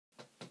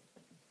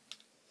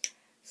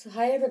So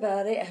hi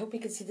everybody, I hope you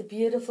can see the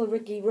beautiful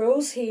Ricki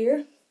Rose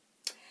here.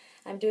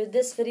 I'm doing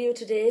this video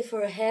today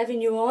for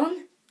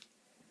Havinguon,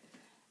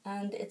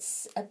 and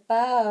it's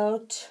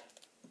about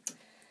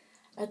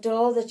a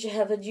doll that you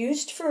haven't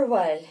used for a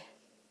while.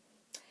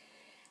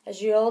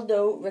 As you all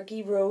know,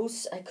 Ricki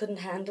Rose, I couldn't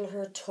handle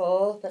her at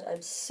all, but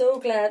I'm so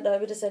glad now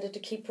we decided to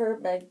keep her.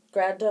 My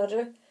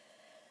granddaughter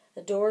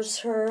adores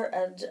her,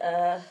 and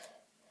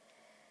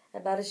I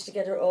managed to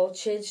get her all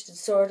changed and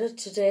sorted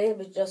today.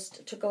 We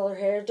just took all her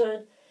hair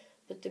down,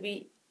 put the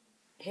wee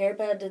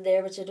hairband in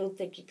there, which I don't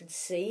think you can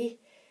see.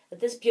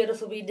 And this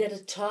beautiful wee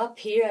knitted top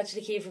here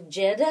actually came from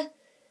Jeddah,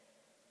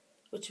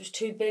 which was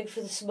too big for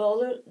the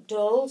smaller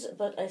dolls,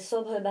 but I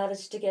somehow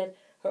managed to get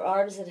her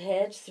arms and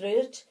head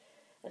through it,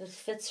 and it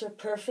fits her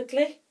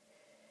perfectly.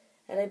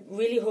 And I'm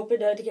really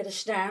hoping now to get a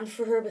stand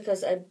for her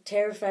because I'm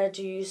terrified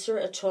to use her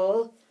at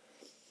all.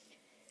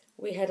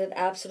 We had an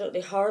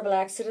absolutely horrible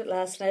accident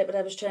last night when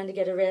I was trying to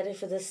get her ready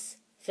for this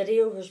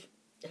video.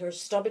 Her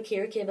stomach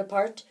here came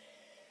apart,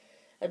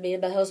 and me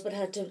and my husband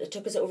it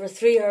took us over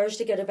 3 hours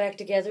to get her back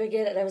together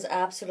again, and I was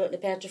absolutely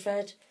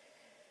petrified.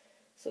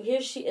 So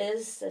here she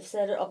is. I've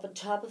set her up on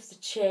top of the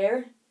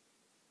chair,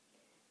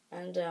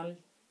 and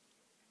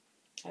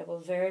I will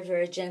very,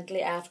 very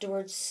gently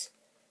afterwards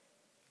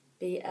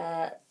be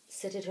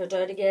sitting her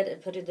down again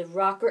and putting the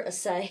rocker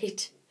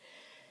aside,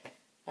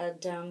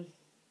 and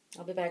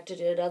I'll be back to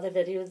do another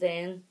video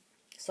then,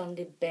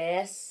 Sunday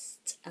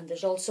best. And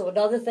there's also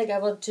another thing I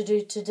want to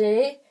do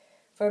today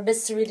for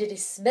Miss Serenity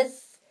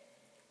Smith,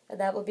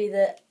 and that will be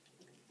the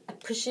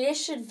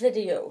appreciation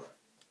video.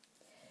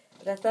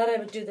 But I thought I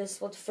would do this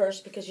one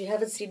first because you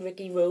haven't seen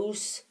Ricki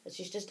Rose, and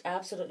she's just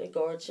absolutely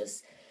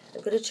gorgeous.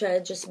 I'm going to try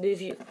and just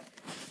move you.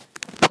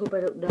 I hope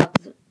I don't knock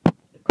the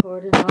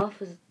recording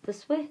off. Is it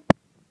this way?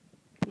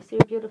 You see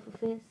her beautiful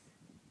face?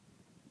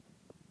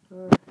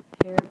 Her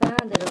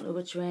hairband. I don't know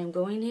which way I'm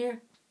going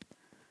here.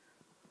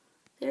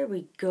 There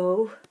we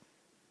go.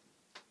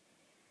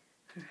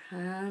 Her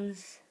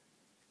hands.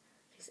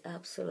 She's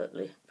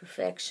absolutely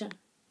perfection.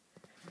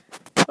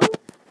 Oh,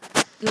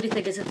 the only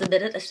thing is at the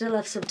minute I still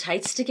have some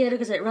tights to get her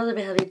because I'd rather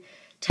be having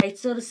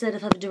tights on instead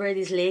of having to wear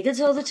these leggings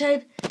all the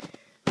time.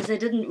 Because I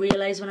didn't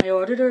realise when I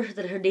ordered her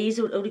that her knees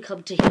would only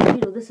come to here.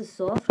 You know, this is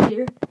soft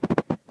here,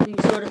 so you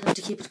sort of have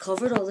to keep it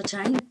covered all the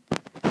time.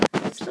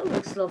 It still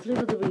looks lovely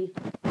with the wee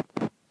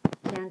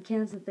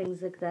cans and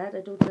things like that.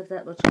 I don't have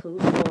that much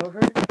clothes for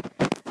her.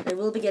 I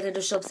will be getting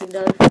her something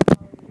now.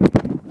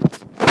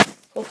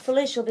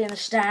 Hopefully she'll be in a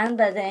stand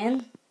by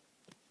then.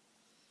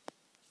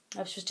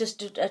 I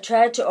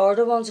tried to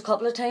order ones a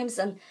couple of times,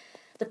 and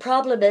the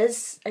problem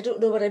is I don't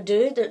know what I'm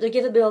doing. They're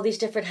giving me all these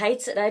different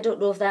heights, and I don't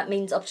know if that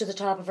means up to the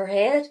top of her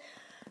head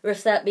or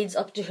if that means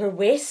up to her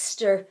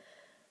waist, or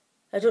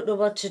I don't know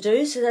what to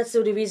do. So that's the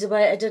only reason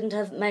why I didn't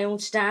have my own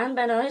stand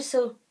by now.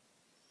 So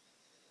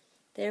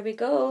there we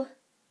go.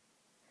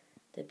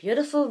 The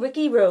beautiful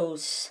Ricki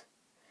Rose.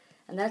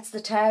 And that's the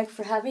tag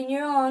for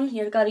Havinguon.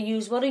 You've got to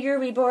use one of your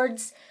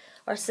reboards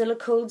or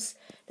silicones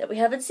that we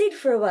haven't seen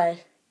for a while.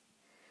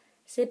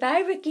 Say bye,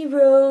 Ricki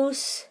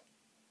Rose.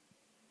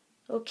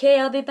 Okay,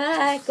 I'll be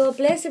back. God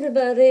bless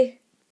everybody.